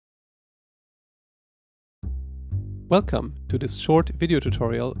Welcome to this short video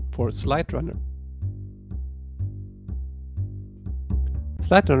tutorial for SlideRunner.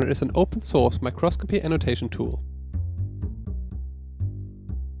 SlideRunner is an open source microscopy annotation tool.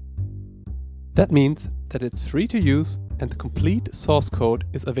 That means that it's free to use and the complete source code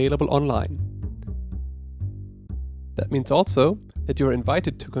is available online. That means also that you are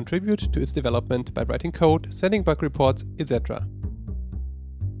invited to contribute to its development by writing code, sending bug reports, etc.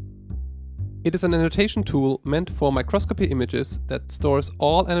 It is an annotation tool meant for microscopy images that stores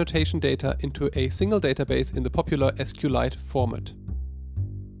all annotation data into a single database in the popular SQLite format.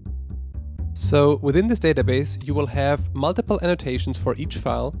 So within this database you will have multiple annotations for each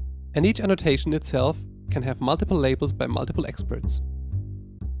file, and each annotation itself can have multiple labels by multiple experts.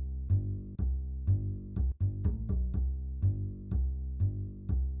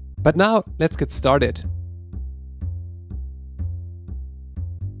 But now let's get started.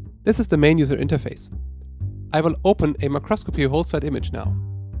 This is the main user interface. I will open a microscopy whole slide image now.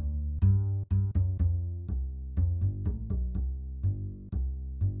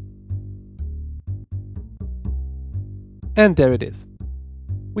 And there it is.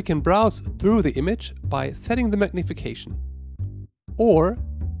 We can browse through the image by setting the magnification, or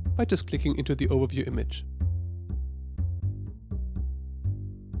by just clicking into the overview image.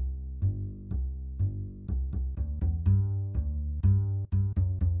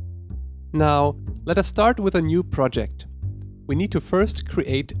 Now, let us start with a new project. We need to first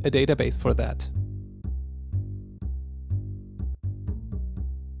create a database for that.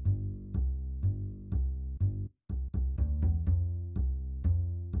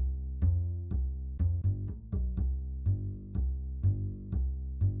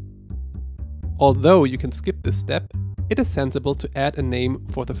 Although you can skip this step, it is sensible to add a name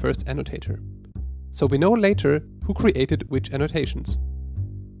for the first annotator, so we know later who created which annotations.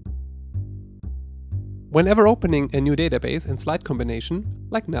 Whenever opening a new database in slide combination,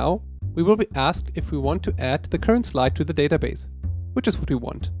 like now, we will be asked if we want to add the current slide to the database, which is what we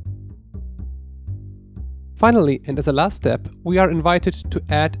want. Finally, and as a last step, we are invited to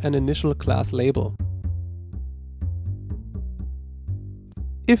add an initial class label.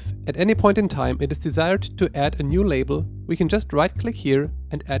 If at any point in time it is desired to add a new label, we can just right-click here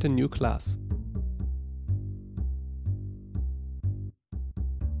and add a new class.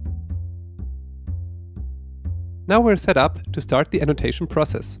 Now we're set up to start the annotation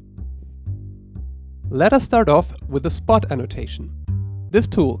process. Let us start off with the spot annotation. This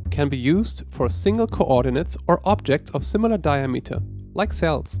tool can be used for single coordinates or objects of similar diameter, like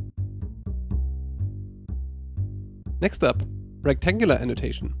cells. Next up, rectangular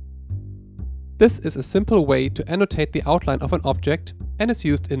annotation. This is a simple way to annotate the outline of an object and is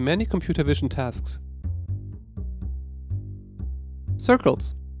used in many computer vision tasks.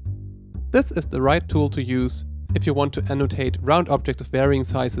 Circles. This is the right tool to use if you want to annotate round objects of varying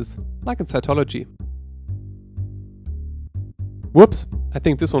sizes, like in cytology. Whoops, I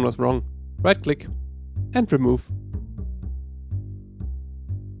think this one was wrong. Right-click and remove.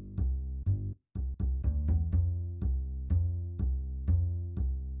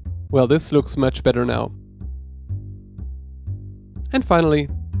 Well, this looks much better now. And finally,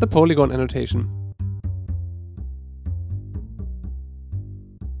 the polygon annotation.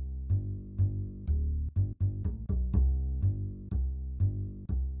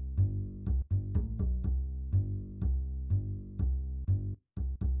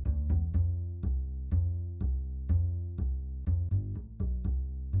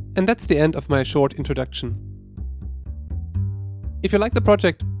 And that's the end of my short introduction. If you like the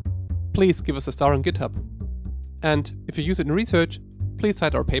project, please give us a star on GitHub. And if you use it in research, please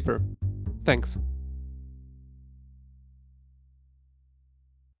cite our paper. Thanks.